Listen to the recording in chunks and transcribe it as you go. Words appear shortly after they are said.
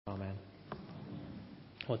Amen.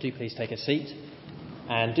 Well, do please take a seat,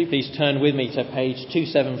 and do please turn with me to page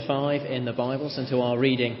 275 in the Bibles and to our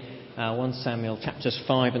reading 1 Samuel chapters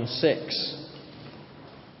 5 and 6.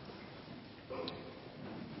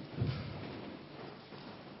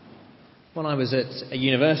 When I was at a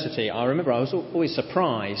university, I remember I was always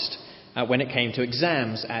surprised when it came to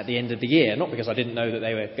exams at the end of the year, not because I didn't know that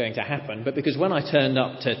they were going to happen, but because when I turned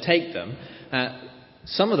up to take them,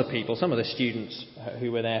 some of the students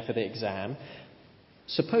who were there for the exam,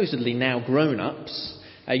 supposedly now grown-ups,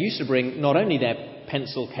 used to bring not only their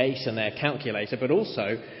pencil case and their calculator, but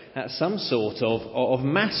also some sort of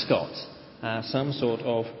mascot, some sort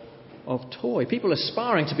of toy. People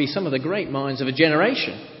aspiring to be some of the great minds of a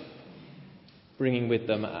generation, bringing with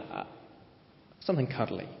them something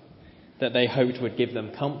cuddly that they hoped would give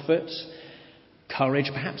them comfort, courage,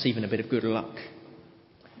 perhaps even a bit of good luck.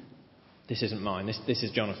 This isn't mine, this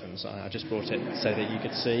is Jonathan's. I just brought it so that you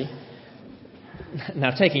could see.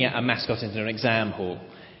 Now, taking a mascot into an exam hall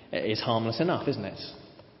is harmless enough, isn't it?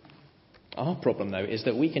 Our problem, though, is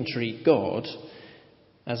that we can treat God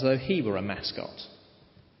as though he were a mascot.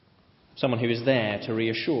 Someone who is there to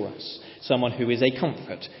reassure us. Someone who is a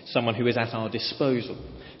comfort. Someone who is at our disposal.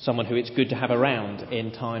 Someone who it's good to have around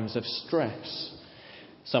in times of stress.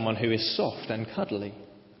 Someone who is soft and cuddly.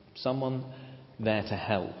 Someone there to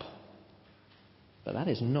help. But that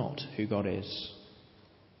is not who God is.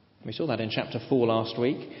 We saw that in chapter 4 last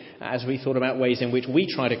week, as we thought about ways in which we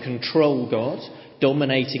try to control God,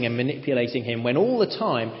 dominating and manipulating him, when all the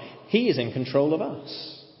time he is in control of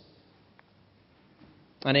us.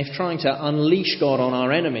 And if trying to unleash God on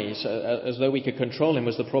our enemies, as though we could control him,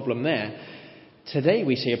 was the problem there, today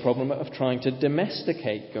we see a problem of trying to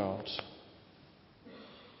domesticate God,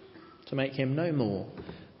 to make him no more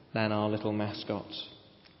than our little mascot.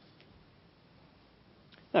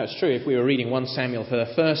 Now, it's true, if we were reading 1 Samuel for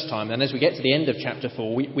the first time, then as we get to the end of chapter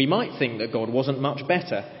 4, we might think that God wasn't much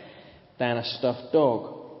better than a stuffed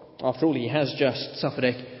dog. After all, he has just suffered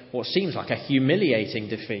what seems like a humiliating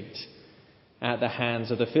defeat at the hands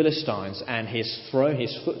of the Philistines, and his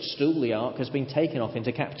footstool, the ark, has been taken off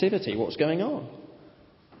into captivity. What's going on?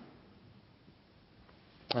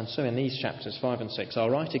 And so in these chapters 5 and 6, our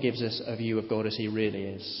writer gives us a view of God as he really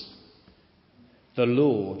is. The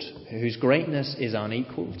Lord, whose greatness is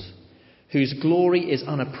unequalled, whose glory is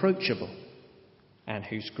unapproachable, and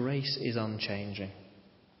whose grace is unchanging.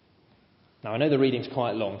 Now, I know the reading's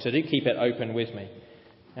quite long, so do keep it open with me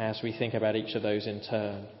as we think about each of those in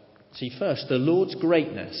turn. See, first, the Lord's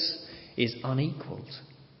greatness is unequalled.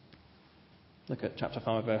 Look at chapter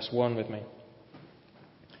 5, verse 1 with me.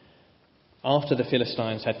 After the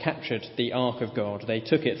Philistines had captured the ark of God, they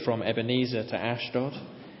took it from Ebenezer to Ashdod.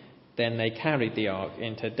 Then they carried the ark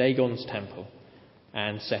into Dagon's temple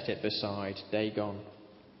and set it beside Dagon.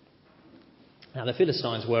 Now, the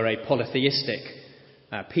Philistines were a polytheistic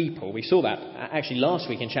people. We saw that actually last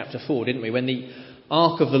week in chapter 4, didn't we? When the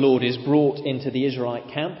ark of the Lord is brought into the Israelite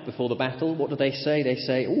camp before the battle, what do they say? They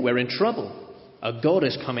say, "Oh, we're in trouble. A god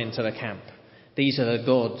has come into the camp. These are the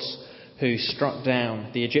gods who struck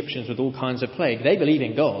down the Egyptians with all kinds of plague." They believe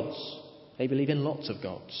in gods. They believe in lots of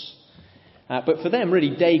gods. But for them, really,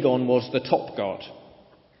 Dagon was the top god,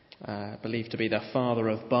 believed to be the father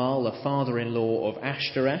of Baal, the father-in-law of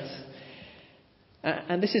Ashtoreth.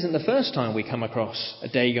 And this isn't the first time we come across a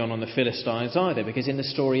Dagon on the Philistines either, because in the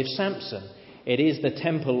story of Samson, it is the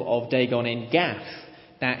temple of Dagon in Gath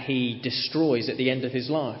that he destroys at the end of his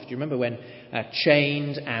life. Do you remember when,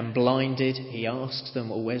 chained and blinded, he asks them,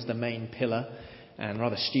 "Well, where's the main pillar?" And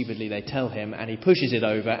rather stupidly they tell him, and he pushes it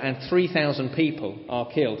over, and 3,000 people are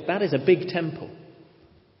killed. That is a big temple,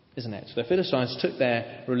 isn't it? So the Philistines took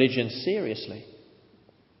their religion seriously.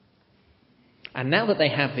 And now that they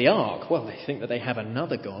have the ark, well, they think that they have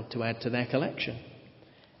another god to add to their collection.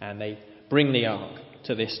 And they bring the ark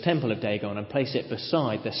to this temple of Dagon and place it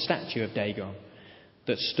beside the statue of Dagon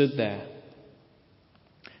that stood there.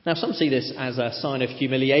 Now, some see this as a sign of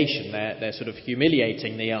humiliation. They're sort of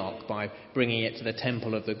humiliating the ark by bringing it to the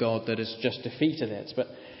temple of the God that has just defeated it. But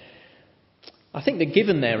I think that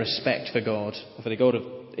given their respect for God, for the God of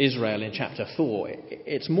Israel in chapter 4,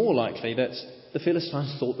 it's more likely that the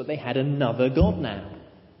Philistines thought that they had another God now.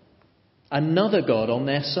 Another God on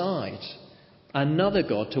their side. Another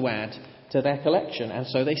God to add to their collection. And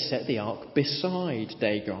so they set the ark beside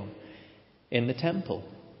Dagon in the temple.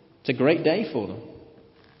 It's a great day for them.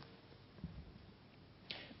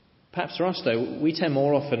 Perhaps for us, though, we tend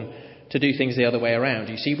more often to do things the other way around.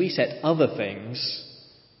 You see, we set other things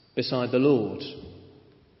beside the Lord,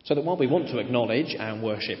 so that while we want to acknowledge and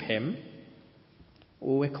worship him,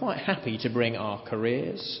 Or we're quite happy to bring our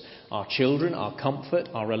careers, our children, our comfort,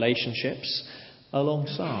 our relationships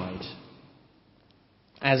alongside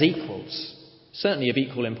as equals, certainly of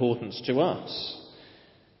equal importance to us,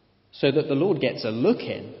 so that the Lord gets a look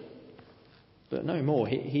in, but no more.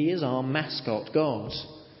 He is our mascot God,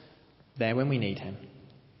 there when we need him.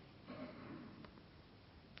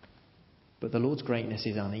 But the Lord's greatness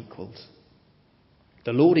is unequalled.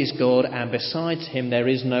 The Lord is God, and besides him there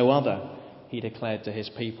is no other, he declared to his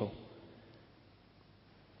people.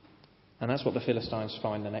 And that's what the Philistines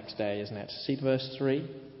find the next day, isn't it? See verse 3?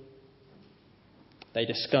 They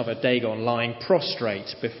discover Dagon lying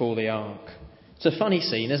prostrate before the ark. It's a funny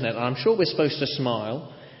scene, isn't it? I'm sure we're supposed to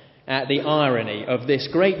smile at the irony of this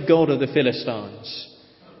great God of the Philistines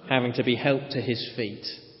having to be helped to his feet.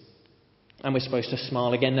 And we're supposed to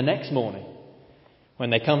smile again the next morning when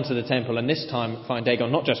they come to the temple and this time find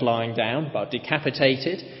Dagon not just lying down but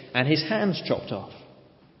decapitated and his hands chopped off,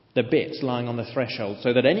 the bits lying on the threshold,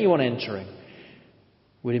 so that anyone entering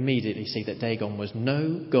would immediately see that Dagon was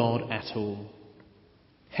no god at all.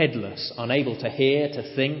 Headless, unable to hear,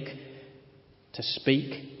 to think, to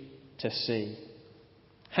speak, to see.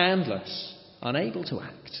 Handless, unable to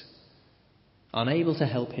act, unable to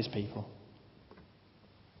help his people.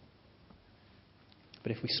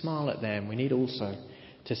 But if we smile at them, we need also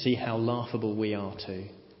to see how laughable we are too.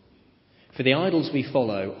 For the idols we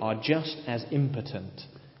follow are just as impotent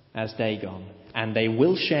as Dagon, and they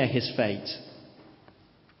will share his fate.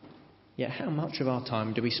 Yet how much of our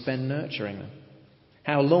time do we spend nurturing them?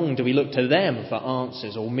 How long do we look to them for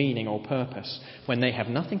answers or meaning or purpose when they have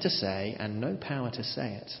nothing to say and no power to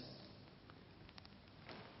say it?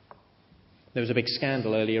 There was a big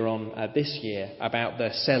scandal earlier on this year about the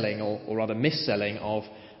selling or rather mis-selling of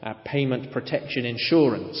payment protection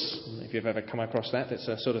insurance. If you've ever come across that, it's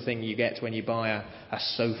a sort of thing you get when you buy a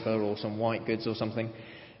sofa or some white goods or something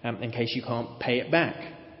in case you can't pay it back.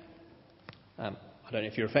 I don't know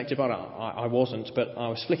if you're affected by it. I wasn't, but I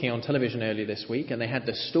was flicking on television earlier this week and they had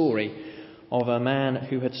the story of a man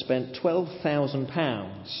who had spent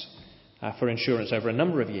 £12,000 for insurance over a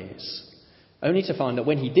number of years, only to find that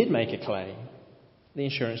when he did make a claim, the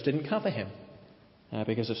insurance didn't cover him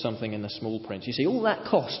because of something in the small print. You see, all that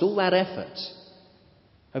cost, all that effort,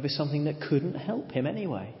 over something that couldn't help him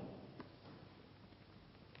anyway.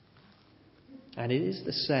 And it is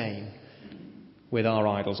the same with our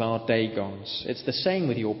idols, our Dagons. It's the same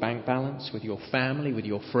with your bank balance, with your family, with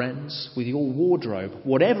your friends, with your wardrobe,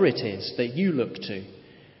 whatever it is that you look to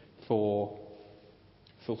for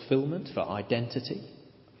fulfillment, for identity.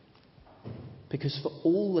 Because for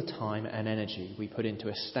all the time and energy we put into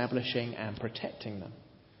establishing and protecting them,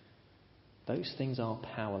 those things are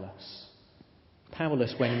powerless.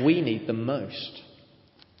 Powerless when we need them most.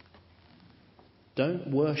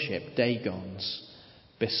 Don't worship Dagons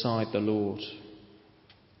beside the Lord.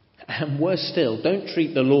 And worse still, don't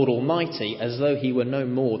treat the Lord Almighty as though he were no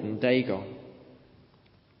more than Dagon.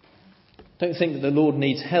 Don't think that the Lord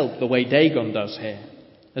needs help the way Dagon does here,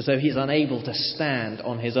 as though he's unable to stand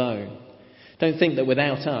on his own. Don't think that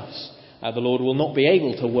without us, the Lord will not be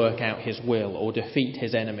able to work out his will or defeat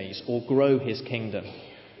his enemies or grow his kingdom.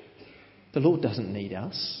 The Lord doesn't need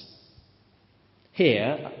us.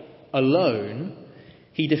 Here, alone,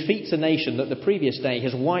 he defeats a nation that the previous day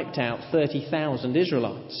has wiped out 30,000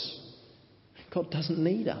 Israelites. God doesn't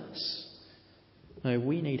need us. No,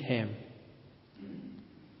 we need him.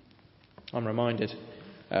 I'm reminded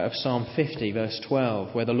of Psalm 50, verse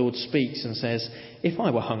 12, where the Lord speaks and says, "If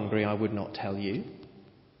I were hungry, I would not tell you.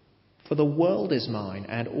 For the world is mine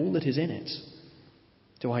and all that is in it.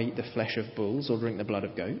 Do I eat the flesh of bulls or drink the blood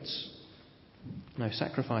of goats? No,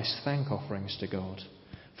 sacrifice thank offerings to God.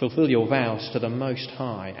 Fulfill your vows to the Most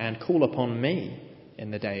High and call upon me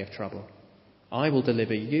in the day of trouble. I will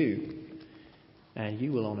deliver you and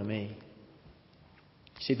you will honour me."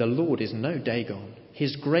 See, the Lord is no Dagon.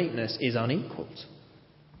 His greatness is unequalled.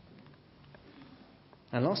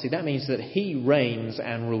 And lastly, that means that he reigns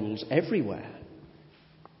and rules everywhere,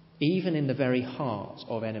 even in the very heart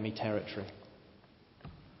of enemy territory.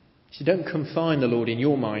 So don't confine the Lord in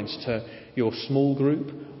your minds to your small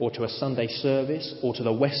group or to a Sunday service or to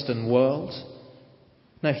the Western world.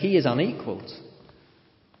 No, he is unequalled.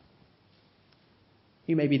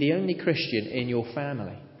 You may be the only Christian in your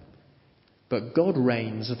family, but God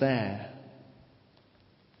reigns there.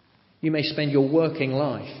 You may spend your working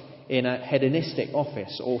life in a hedonistic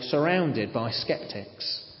office or surrounded by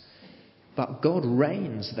skeptics, but God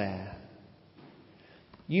reigns there.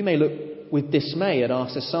 You may look with dismay at our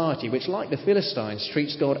society, which, like the Philistines,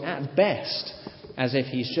 treats God at best as if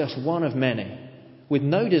he's just one of many, with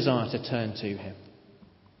no desire to turn to him.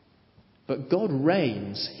 But God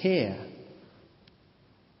reigns here.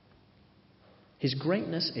 His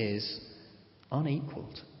greatness is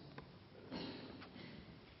unequalled.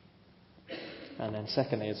 And then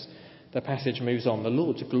secondly, as the passage moves on, the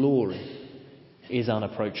Lord's glory is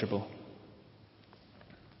unapproachable.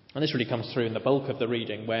 And this really comes through in the bulk of the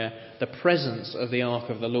reading, where the presence of the ark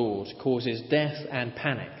of the Lord causes death and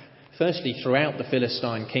panic, firstly throughout the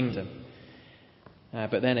Philistine kingdom,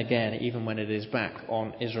 but then again, even when it is back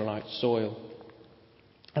on Israelite soil.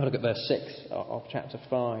 Have a look at verse 6 of chapter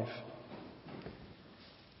 5.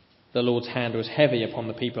 The Lord's hand was heavy upon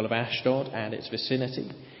the people of Ashdod and its vicinity.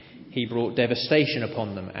 He brought devastation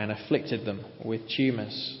upon them and afflicted them with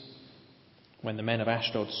tumours. When the men of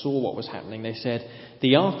Ashdod saw what was happening, they said,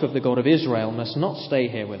 "The ark of the God of Israel must not stay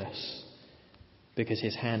here with us, because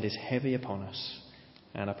his hand is heavy upon us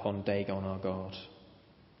and upon Dagon our God."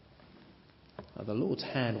 Now, the Lord's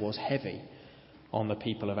hand was heavy on the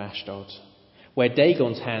people of Ashdod. Where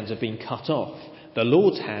Dagon's hands have been cut off, the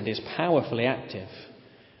Lord's hand is powerfully active,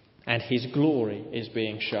 and his glory is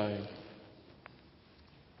being shown.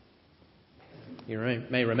 You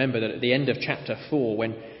may remember that at the end of chapter 4,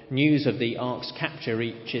 when news of the ark's capture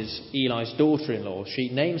reaches Eli's daughter-in-law, she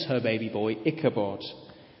names her baby boy Ichabod,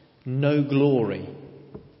 no glory,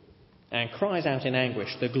 and cries out in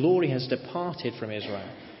anguish, "The glory has departed from Israel,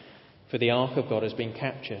 for the ark of God has been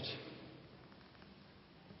captured."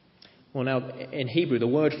 Well, now, in Hebrew, the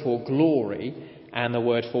word for glory and the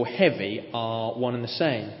word for heavy are one and the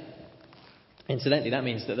same. Incidentally, that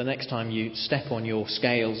means that the next time you step on your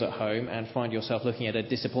scales at home and find yourself looking at a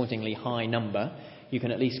disappointingly high number, you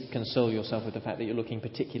can at least console yourself with the fact that you're looking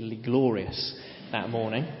particularly glorious that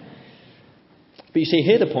morning. But you see,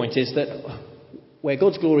 here the point is that where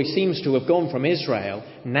God's glory seems to have gone from Israel,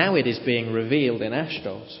 now it is being revealed in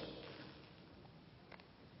Ashdod.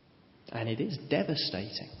 And it is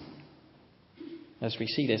devastating, as we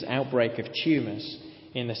see this outbreak of tumours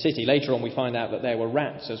in the city. Later on we find out that there were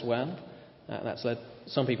rats as well. That's led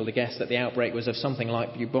some people to guess that the outbreak was of something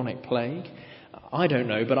like bubonic plague. I don't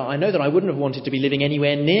know, but I know that I wouldn't have wanted to be living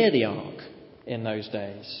anywhere near the ark in those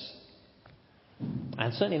days.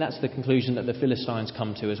 And certainly that's the conclusion that the Philistines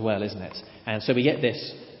come to as well, isn't it? And so we get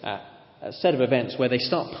this set of events where they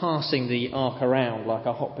start passing the ark around like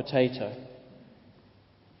a hot potato.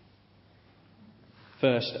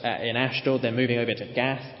 First in Ashdod, then moving over to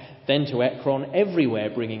Gath, then to Ekron, everywhere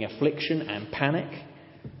bringing affliction and panic,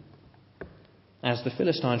 as the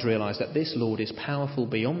Philistines realise that this Lord is powerful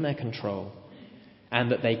beyond their control and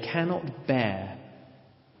that they cannot bear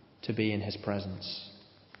to be in his presence.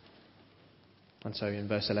 And so in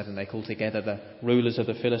verse 11 they call together the rulers of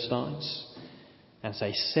the Philistines and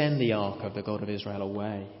say, "Send the ark of the God of Israel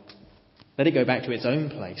away. Let it go back to its own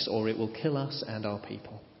place, or it will kill us and our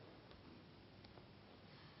people."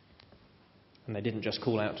 And they didn't just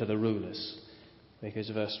call out to the rulers, because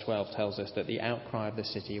verse 12 tells us that the outcry of the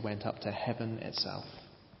city went up to heaven itself.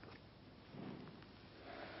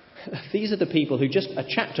 These are the people who just a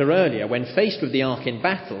chapter earlier, when faced with the ark in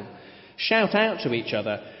battle, shout out to each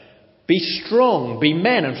other, "Be strong, be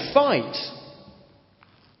men and fight."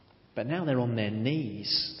 But now they're on their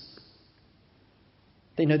knees.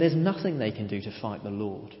 They know there's nothing they can do to fight the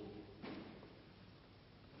Lord.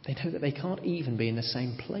 They know that they can't even be in the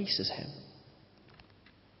same place as him.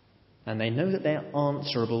 And they know that they're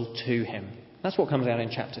answerable to him. That's what comes out in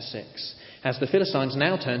chapter 6. As the Philistines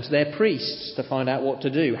now turn to their priests to find out what to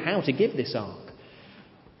do, how to give this ark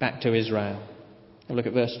back to Israel. And look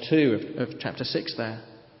at verse 2 of chapter 6 there.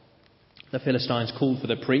 The Philistines called for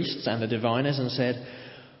the priests and the diviners and said,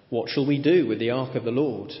 "What shall we do with the ark of the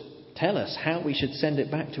Lord? Tell us how we should send it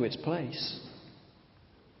back to its place."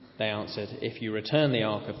 They answered, "If you return the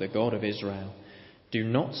ark of the God of Israel, do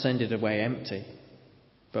not send it away empty,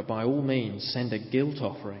 but by all means send a guilt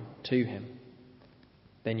offering to him.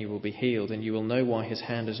 Then you will be healed, and you will know why his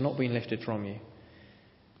hand has not been lifted from you."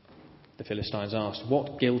 The Philistines asked,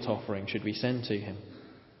 "What guilt offering should we send to him?"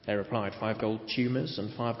 They replied, 5 gold tumours and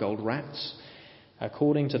 5 gold rats,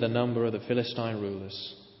 according to the number of the Philistine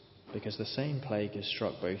rulers, because the same plague has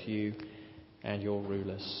struck both you and your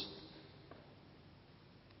rulers.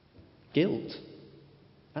 Guilt.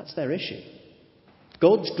 That's their issue.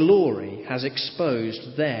 God's glory has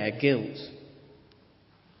exposed their guilt.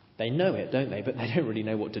 They know it, don't they? But they don't really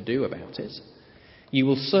know what to do about it. You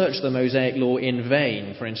will search the Mosaic law in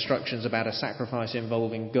vain for instructions about a sacrifice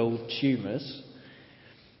involving gold tumours.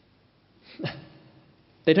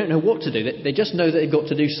 They don't know what to do. They just know that they've got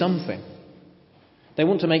to do something. They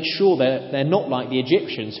want to make sure they're not like the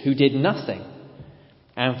Egyptians, who did nothing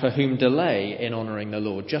and for whom delay in honouring the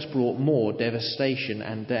Lord just brought more devastation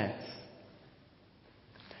and death.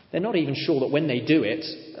 They're not even sure that when they do it,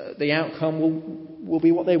 the outcome will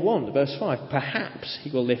be what they want. Verse 5, perhaps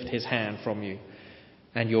he will lift his hand from you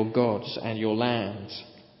and your gods and your land.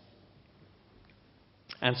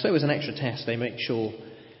 And so as an extra test, they make sure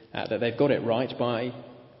that they've got it right by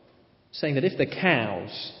saying that if the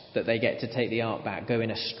cows that they get to take the ark back go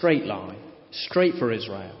in a straight line, straight for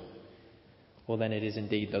Israel, well then it is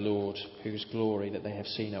indeed the Lord whose glory that they have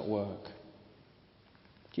seen at work.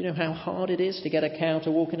 Do you know how hard it is to get a cow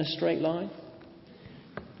to walk in a straight line?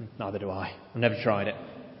 Neither do I. I've never tried it.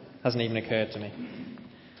 Hasn't even occurred to me.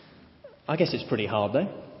 I guess it's pretty hard though.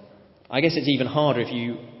 I guess it's even harder if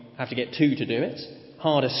you have to get two to do it.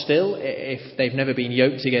 Harder still if they've never been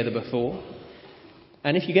yoked together before.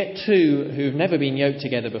 And if you get two who've never been yoked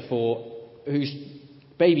together before, whose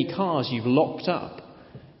baby calves you've locked up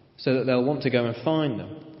so that they'll want to go and find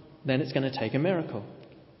them, then it's going to take a miracle.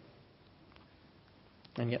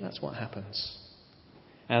 And yet that's what happens.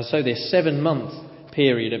 And so this 7-month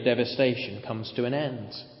period of devastation comes to an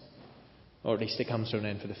end. Or at least it comes to an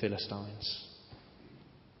end for the Philistines.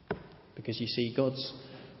 Because you see, God's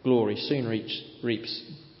glory soon reaps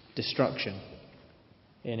destruction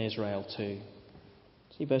in Israel too.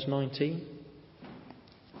 See verse 19?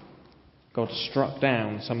 God struck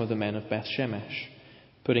down some of the men of Beth Shemesh,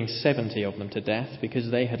 putting 70 of them to death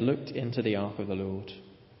because they had looked into the ark of the Lord.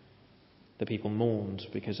 The people mourned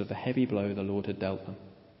because of the heavy blow the Lord had dealt them.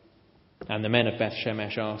 And the men of Beth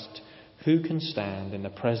Shemesh asked, who can stand in the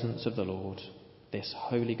presence of the Lord, this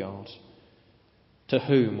holy God? To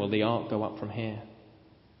whom will the ark go up from here?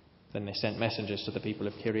 Then they sent messengers to the people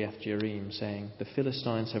of Kiriath Jearim, saying, the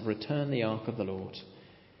Philistines have returned the ark of the Lord.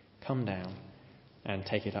 Come down and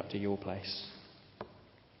take it up to your place.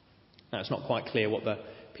 Now, it's not quite clear what the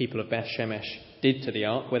people of Beth Shemesh did to the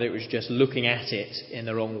ark, whether it was just looking at it in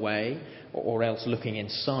the wrong way or else looking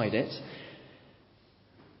inside it.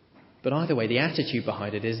 But either way, the attitude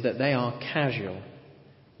behind it is that they are casual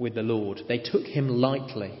with the Lord. They took him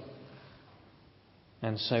lightly.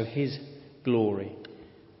 And so his glory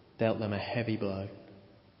dealt them a heavy blow.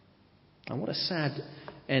 And what a sad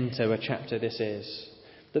end to a chapter this is.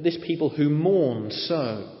 That this people who mourned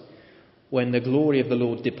so when the glory of the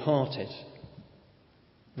Lord departed,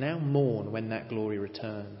 now mourn when that glory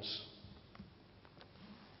returns.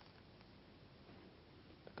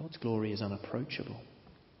 But God's glory is unapproachable.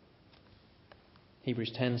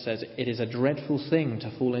 Hebrews 10 says, it is a dreadful thing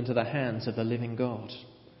to fall into the hands of the living God.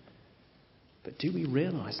 But do we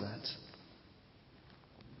realise that?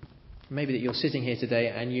 Maybe that you're sitting here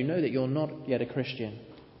today and you know that you're not yet a Christian.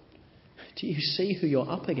 Do you see who you're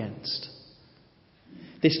up against?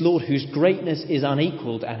 This Lord whose greatness is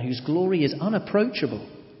unequalled and whose glory is unapproachable.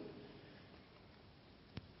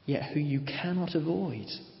 Yet who you cannot avoid.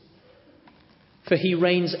 For he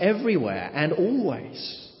reigns everywhere and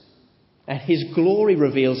always. And his glory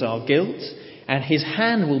reveals our guilt, and his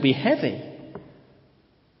hand will be heavy.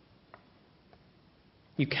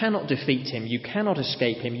 You cannot defeat him, you cannot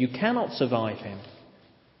escape him, you cannot survive him.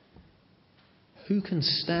 Who can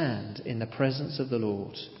stand in the presence of the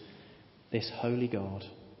Lord, this holy God?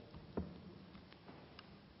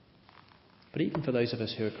 But even for those of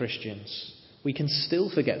us who are Christians, we can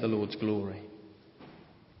still forget the Lord's glory.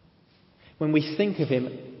 When we think of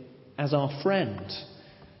him as our friend,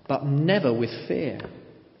 but never with fear.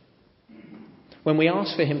 When we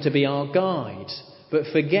ask for him to be our guide, but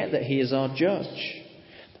forget that he is our judge.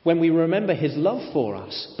 When we remember his love for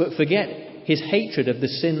us, but forget his hatred of the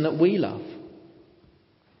sin that we love.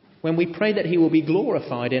 When we pray that he will be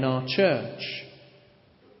glorified in our church,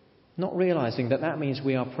 not realising that that means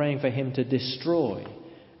we are praying for him to destroy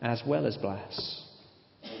as well as bless.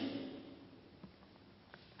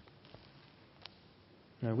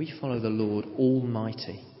 No, we follow the Lord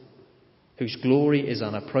Almighty, whose glory is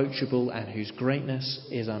unapproachable and whose greatness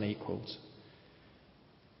is unequalled.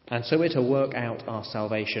 And so we're to work out our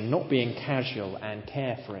salvation, not being casual and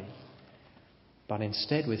carefree, but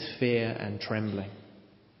instead with fear and trembling.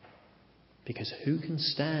 Because who can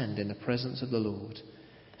stand in the presence of the Lord,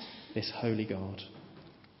 this holy God?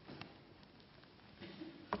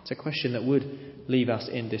 It's a question that would leave us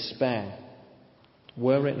in despair,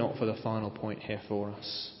 were it not for the final point here for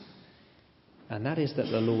us. And that is that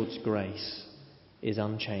the Lord's grace is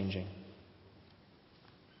unchanging.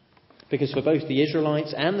 Because for both the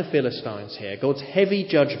Israelites and the Philistines here, God's heavy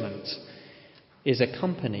judgment is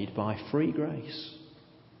accompanied by free grace.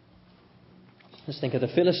 Let's think of the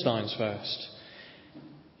Philistines first.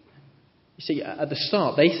 You see, at the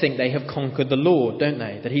start, they think they have conquered the Lord, don't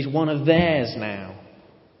they? That he's one of theirs now.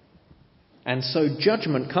 And so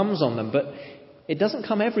judgment comes on them, but it doesn't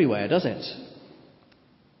come everywhere, does it?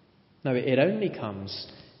 No, it only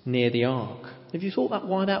comes near the ark. Have you thought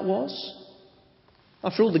why that was?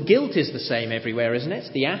 After all, the guilt is the same everywhere, isn't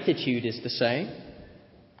it? The attitude is the same.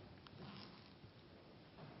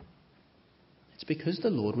 It's because the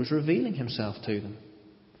Lord was revealing himself to them,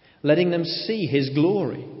 letting them see his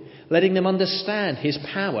glory, letting them understand his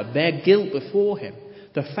power, their guilt before him,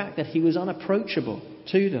 the fact that he was unapproachable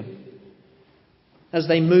to them. As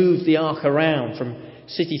they moved the ark around from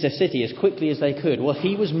city to city as quickly as they could, well,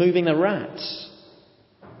 he was moving the rats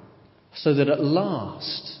so that at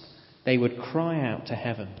last they would cry out to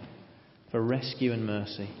heaven for rescue and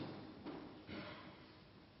mercy.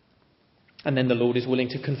 And then the Lord is willing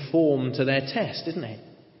to conform to their test, isn't he?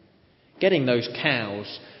 Getting those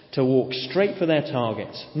cows to walk straight for their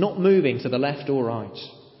targets, not moving to the left or right.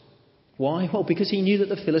 Why? Well, because he knew that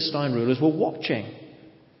the Philistine rulers were watching,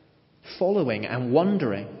 following and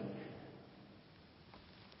wondering.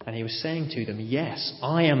 And he was saying to them, yes,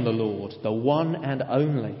 I am the Lord, the one and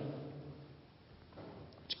only.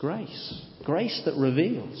 It's grace. Grace that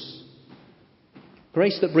reveals.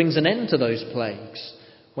 Grace that brings an end to those plagues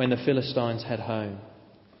when the Philistines head home.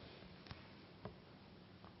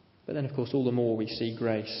 But then, of course, all the more we see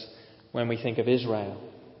grace when we think of Israel.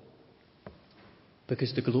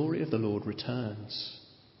 Because the glory of the Lord returns.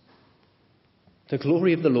 The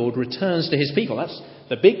glory of the Lord returns to his people. That's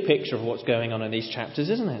the big picture of what's going on in these chapters,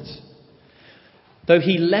 isn't it? Though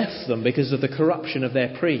he left them because of the corruption of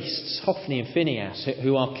their priests, Hophni and Phinehas,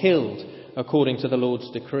 who are killed according to the Lord's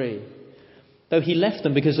decree. Though he left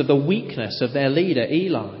them because of the weakness of their leader,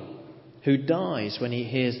 Eli, who dies when he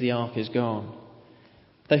hears the ark is gone.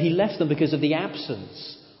 Though he left them because of the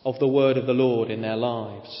absence of the word of the Lord in their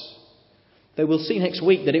lives. Though we'll see next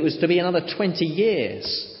week that it was to be another 20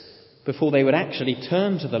 years before they would actually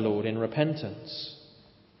turn to the Lord in repentance.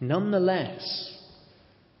 Nonetheless,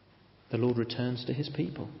 the Lord returns to his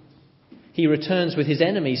people. He returns with his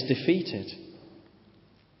enemies defeated.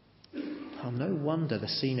 Oh, no wonder the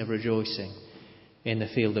scene of rejoicing in the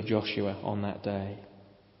field of Joshua on that day,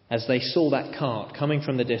 as they saw that cart coming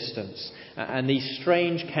from the distance and these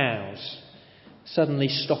strange cows suddenly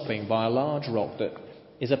stopping by a large rock that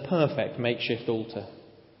is a perfect makeshift altar,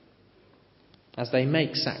 as they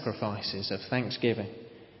make sacrifices of thanksgiving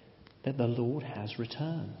that the Lord has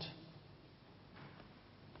returned.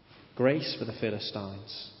 Grace for the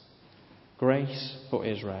Philistines, grace for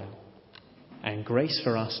Israel, and grace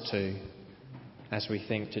for us too as we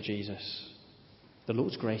think to Jesus. The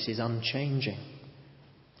Lord's grace is unchanging.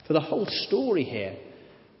 For the whole story here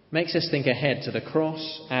makes us think ahead to the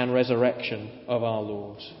cross and resurrection of our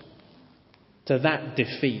Lord, to that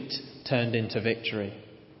defeat turned into victory,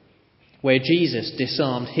 where Jesus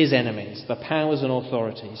disarmed his enemies, the powers and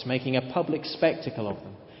authorities, making a public spectacle of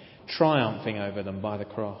them, triumphing over them by the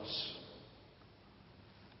cross.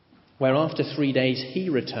 Where after 3 days he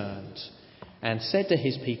returned and said to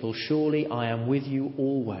his people, surely I am with you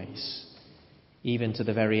always, even to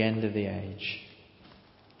the very end of the age.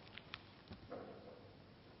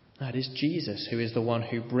 That is Jesus who is the one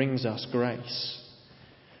who brings us grace,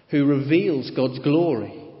 who reveals God's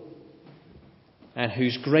glory, and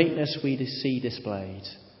whose greatness we see displayed,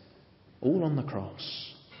 all on the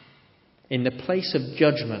cross. In the place of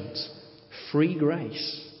judgment, free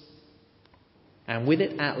grace. And with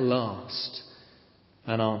it at last,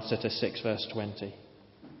 an answer to 6 verse 20.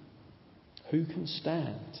 Who can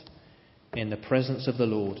stand in the presence of the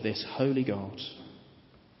Lord, this holy God?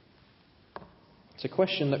 It's a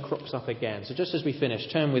question that crops up again. So just as we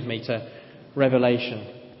finish, turn with me to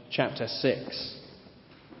Revelation chapter 6.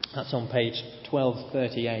 That's on page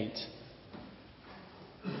 1238.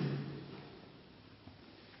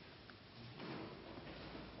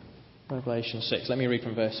 Revelation 6. Let me read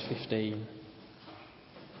from verse 15.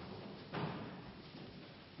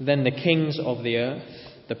 Then the kings of the earth,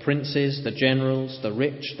 the princes, the generals, the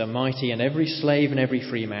rich, the mighty, and every slave and every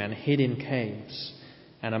free man hid in caves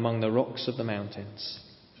and among the rocks of the mountains.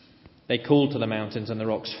 They called to the mountains and the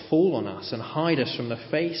rocks, fall on us and hide us from the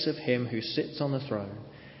face of him who sits on the throne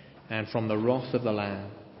and from the wrath of the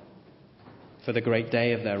Lamb. For the great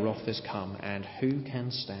day of their wrath is come, and who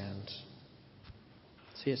can stand?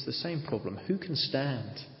 See, it's the same problem. Who can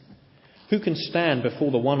stand? Who can stand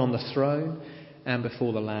before the one on the throne and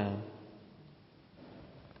before the Lamb?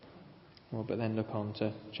 Well, but then look on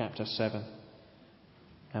to chapter 7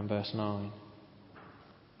 and verse 9.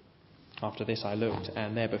 After this I looked,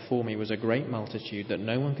 and there before me was a great multitude that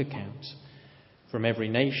no one could count, from every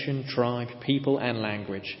nation, tribe, people and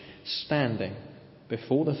language, standing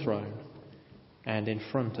before the throne and in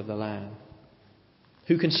front of the Lamb.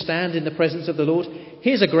 Who can stand in the presence of the Lord?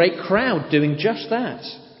 Here's a great crowd doing just that.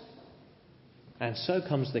 And so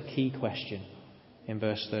comes the key question. in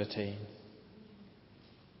verse 13.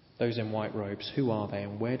 Those in white robes, who are they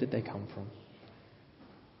and where did they come from?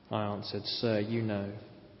 I answered, Sir, you know.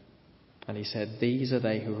 And he said, These are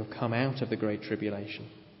they who have come out of the great tribulation.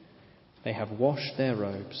 They have washed their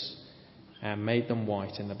robes and made them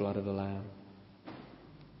white in the blood of the Lamb.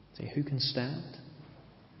 See, who can stand?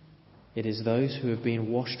 It is those who have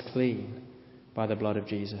been washed clean by the blood of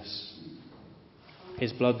Jesus.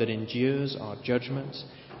 His blood that endures our judgment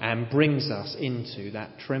and brings us into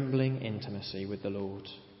that trembling intimacy with the Lord.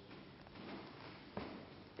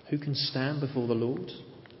 Who can stand before the Lord?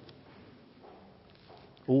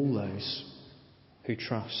 All those who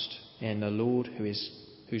trust in the Lord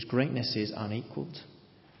whose greatness is unequalled,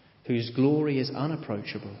 whose glory is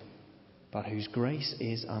unapproachable, but whose grace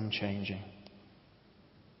is unchanging,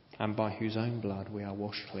 and by whose own blood we are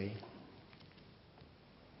washed clean.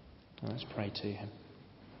 Let's pray to him.